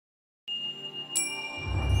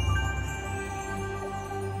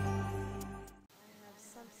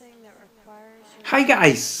Hi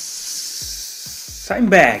guys, I'm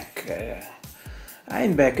back.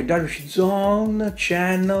 I'm back at Darwish Zone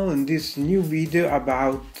channel in this new video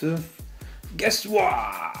about guess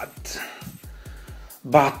what?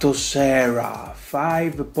 BATOCERA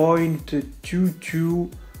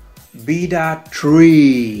 5.22 Beta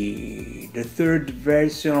 3, the third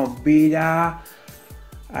version of Beta.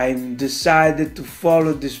 I decided to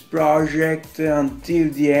follow this project until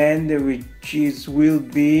the end, which will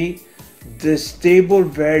be the stable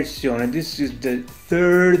version, and this is the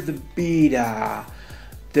third beta.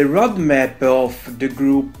 The roadmap of the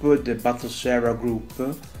group, the BATOCERA group,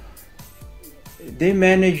 they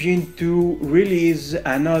managing to release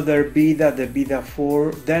another beta, the beta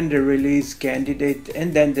 4, then the release candidate,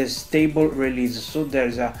 and then the stable release. So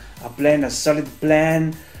there's a plan, a solid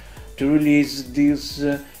plan to release this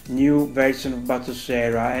new version of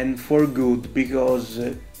BATOCERA, and for good, because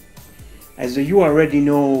as you already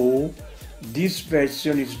know, this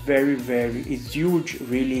version is it's huge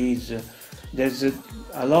release. There's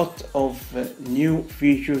a lot of new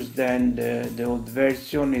features than the old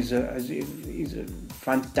version is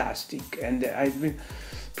fantastic, and I've been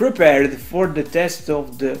prepared for the test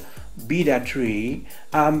of the beta 3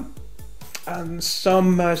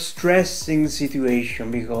 some stressing situation,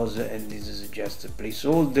 because this is just a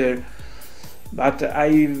placeholder, but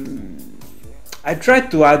I tried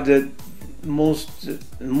to add most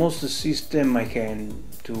system I can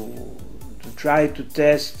to try to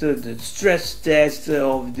test the stress test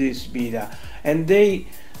of this beta, and they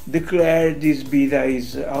declare this beta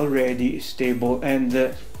is already stable, and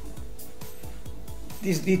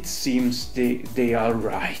it seems they are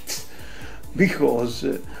right, because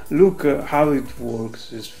look how it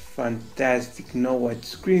works. It's fantastic. No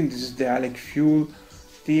widescreen. This is the Alec Fuel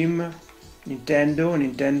team. Nintendo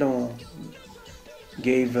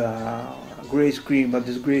gave a gray screen, but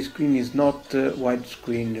this gray screen is not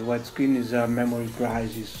widescreen. The widescreen is a memory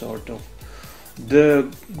crisis, sort of. The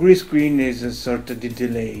gray screen is a sort of the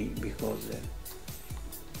delay, because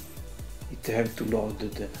it have to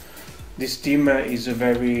load this team is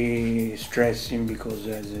very stressing, because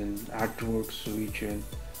as an artworks which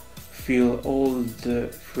feel all the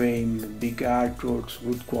frame, big artworks,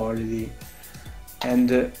 good quality, and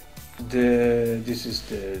this is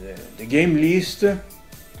the game list. The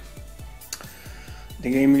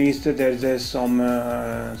game list, there's some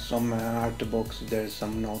art box, there's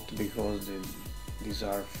some not, because these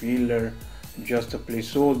are filler, just a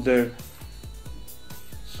placeholder.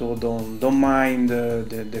 So don't mind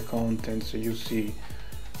the contents. You see,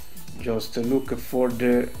 just look for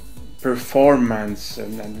the performance,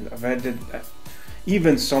 and I've added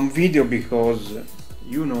even some video, because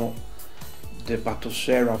you know the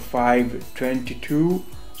BATOCERA 5.22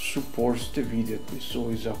 supports the video. So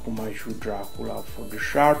is Akumaishu Dracula for the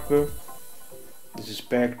Sharp. This is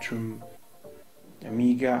Spectrum,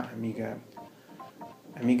 Amiga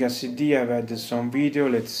CD. I've added some video.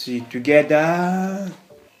 Let's see together.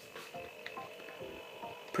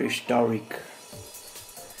 Prehistoric.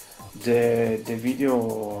 The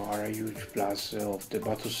video are a huge plus of the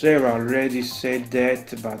BATOCERA. I already said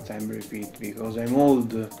that, but I'm repeat because I'm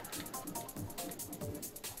old.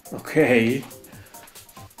 Okay,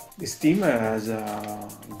 this team has a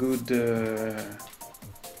good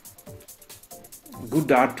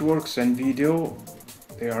artworks and video.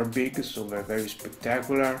 They are big, so they're very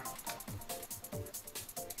spectacular.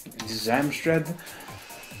 This is Amstrad.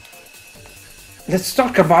 Let's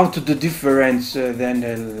talk about the difference than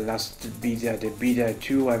the last beta, the beta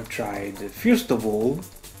 2 I've tried. First of all,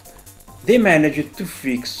 they managed to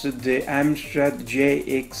fix the Amstrad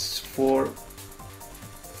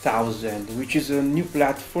GX4000, which is a new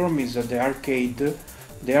platform, is the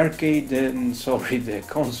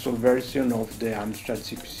console version of the Amstrad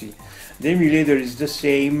CPC. The emulator is the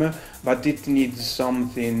same, but it needs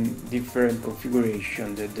something different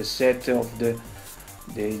configuration. The set of the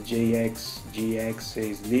GX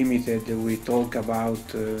is limited. We talk about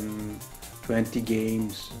 20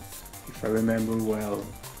 games, if I remember well.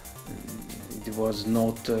 It was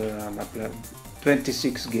not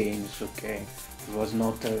 26 games. Okay, it was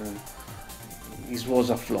not. It was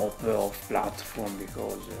a flop of platform,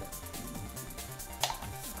 because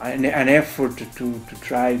an effort to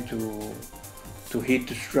try to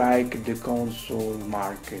strike the console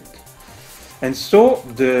market. And so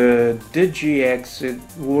the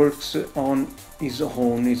GX works on its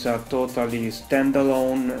own. It's a totally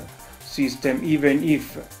standalone system, even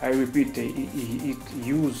if, I repeat, it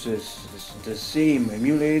uses the same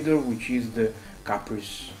emulator, which is the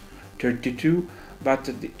Caprice 32, but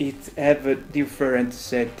it have different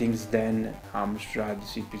settings than Amstrad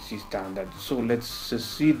CPC standard. So let's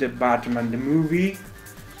see the Batman the movie.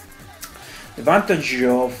 The advantage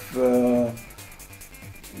of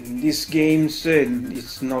these games,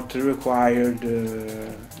 it's not required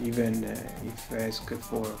even if asked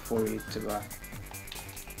for it, but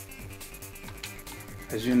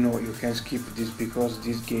as you know, you can skip this because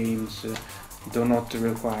these games do not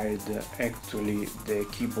require actually the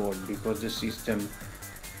keyboard, because the system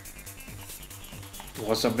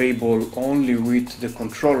was available only with the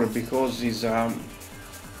controller, because it's a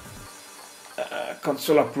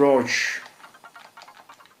console approach.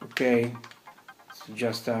 Okay, it's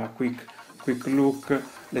just a quick look.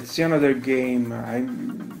 Let's see another game.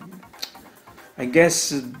 I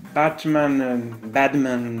guess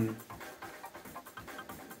Batman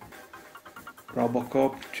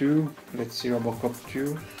Robocop 2. Let's see Robocop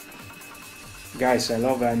 2. Guys, I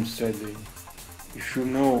love Amstrad. You should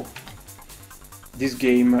know this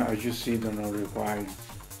game, as you see, do not require,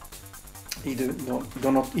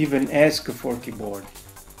 do not even ask for keyboard.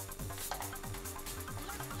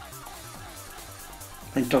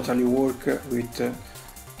 And totally work with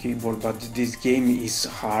keyboard, but this game is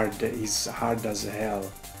hard as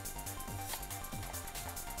hell.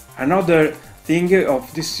 Another thing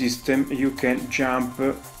of this system, you can jump.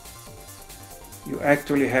 You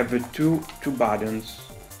actually have two buttons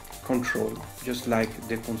control, just like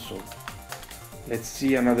the console. Let's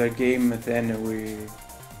see another game, then we...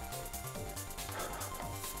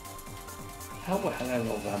 How the hell I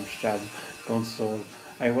love Amstrad console.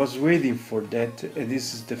 I was waiting for that.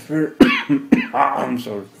 This is the first... I'm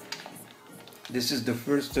sorry. This is the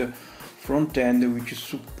first front end which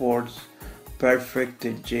supports perfect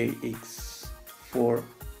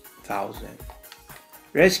GX4000.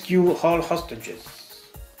 Rescue all hostages.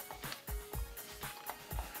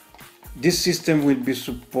 This system will be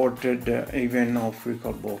supported even off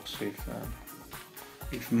Recalbox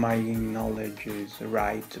if my knowledge is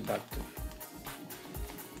right, but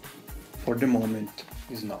for the moment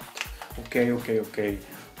is not. Okay.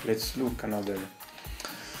 Let's look another.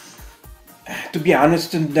 To be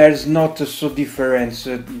honest, there's not so difference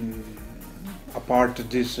apart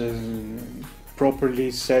this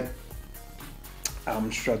properly set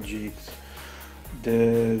Amstrad GX.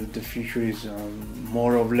 The feature is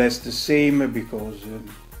more or less the same, because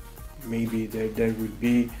maybe there will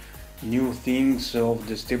be new things of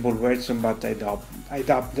the stable version, but I doubt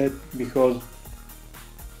that, because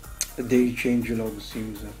the changelog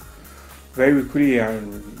seems very clear.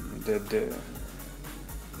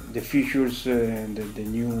 The features and the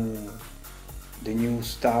new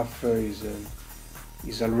stuff is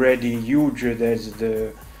already huge. There's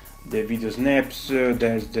the video snaps,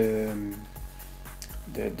 there's the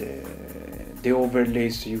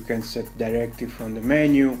overlays you can set directly from the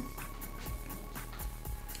menu.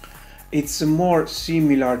 It's more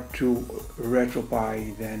similar to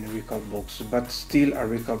RetroPie than Recalbox, but still a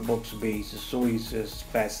Recalbox base, so it's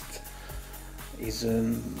fast, is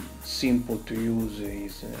simple to use,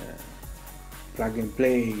 is plug and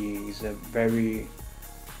play, is very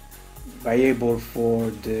viable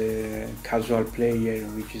for the casual player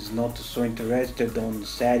which is not so interested on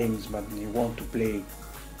settings but they want to play.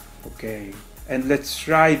 Okay, and let's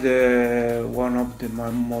try one of my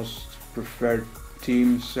most preferred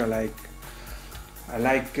themes. I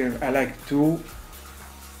like two.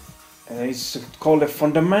 It's called a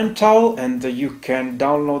Fundamental, and you can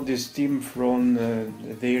download this theme from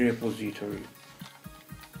their repository.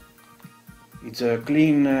 It's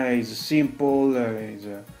clean, it's simple,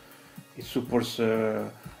 it supports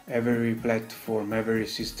every platform, every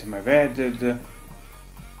system I've added.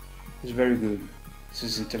 It's very good. This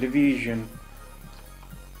is in television,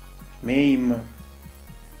 MAME.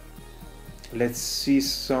 Let's see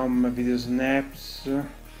some video snaps.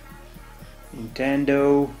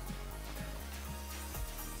 Nintendo,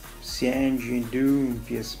 Engine, Doom,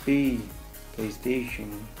 PSP,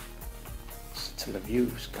 PlayStation,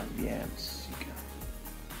 Televius, KBM, Sega,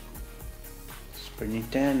 Super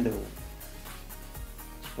Nintendo,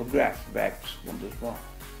 Supergraph, Back, Windows 1,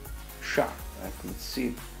 Sharp. I can see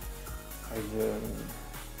it.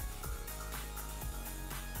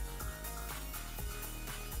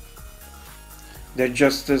 There are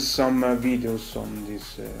just some videos on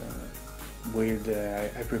this build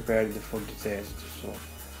I prepared for the test, so,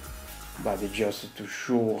 but it's just to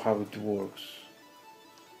show how it works.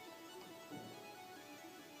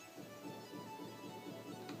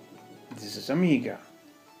 This is Amiga.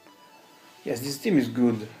 Yes, this team is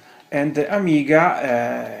good, and Amiga,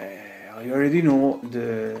 I already know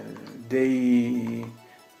they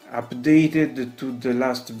updated to the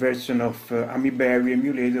last version of Amiberry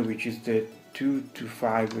emulator, which is the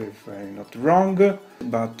 225 if I'm not wrong,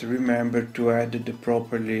 but remember to add the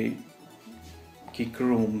properly kick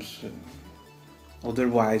rooms,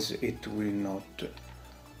 otherwise it will not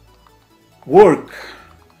work.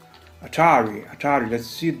 Atari, let's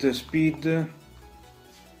see the speed.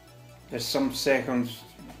 There's some seconds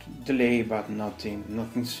delay, but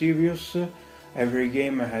nothing serious. Every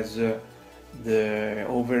game has the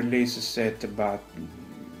overlays set but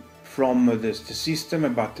from the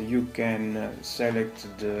system, but you can select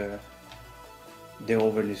the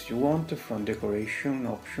overlays you want from decoration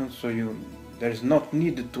options, so there's not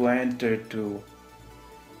need to enter into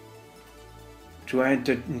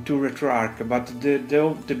RetroArch, but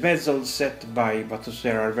the bezels set by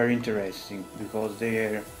BATOCERA are very interesting because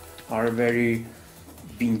they are very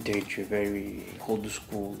vintage, very old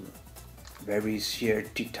school, very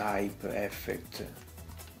CRT type effect.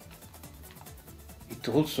 It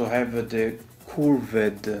also have the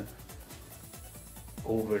curved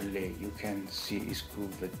overlay. You can see it's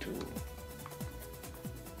curved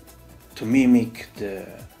to mimic the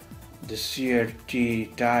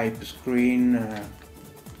CRT type screen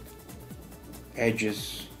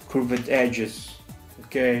edges, curved edges.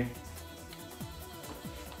 Okay.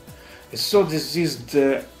 So this is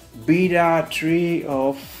the beta 3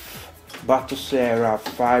 of BATOCERA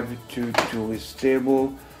 522. It's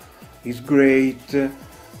stable, it's great. The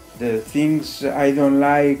things I don't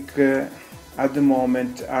like at the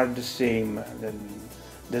moment are the same.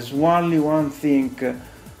 There's only one thing,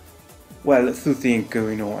 well, two things,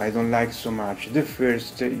 I don't like so much. The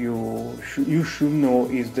first you should know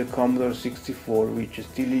is the Commodore 64, which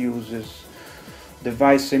still uses the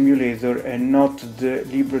Vice emulator and not the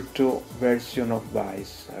Libretto version of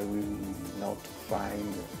Vice. I will not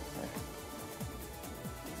find.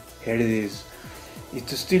 Here it is. It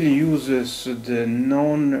still uses the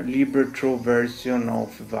non-Libretto version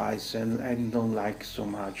of Vice, and I don't like so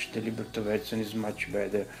much. The Libretto version is much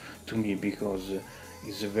better to me because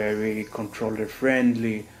it's very controller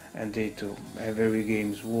friendly and every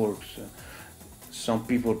game works. Some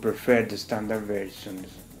people prefer the standard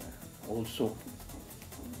versions. Also,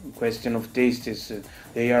 question of taste is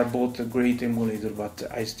they are both a great emulator, but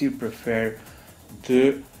I still prefer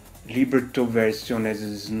the Libretto version, as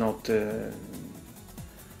is not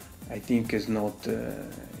I think is not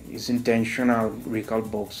is intentional.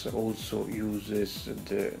 Recalbox also uses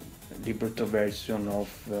the Libretto version of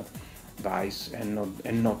Vice and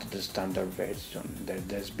not the standard version.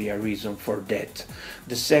 There's be a reason for that.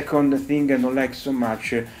 The second thing I don't like so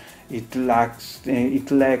much, it still lacks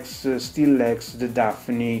the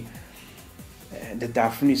Daphne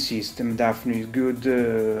system. Daphne is good,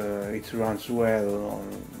 it runs well on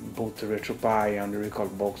both the RetroPie and the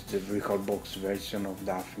Recalbox. The Recalbox version of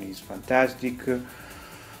Daphne is fantastic.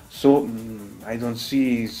 So I don't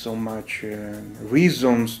see so much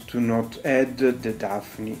reasons to not add the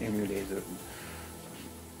Daphne emulator.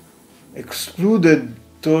 Excluded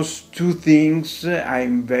those two things,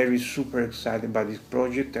 I'm very super excited by this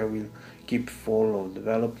project. I will keep follow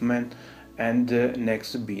development and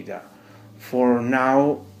next beta. For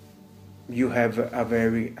now, we have a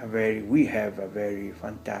very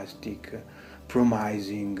fantastic,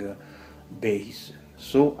 promising base.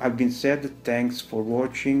 So I've been said, thanks for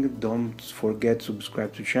watching. Don't forget to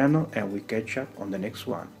subscribe to the channel, and we catch up on the next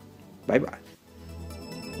one. Bye bye.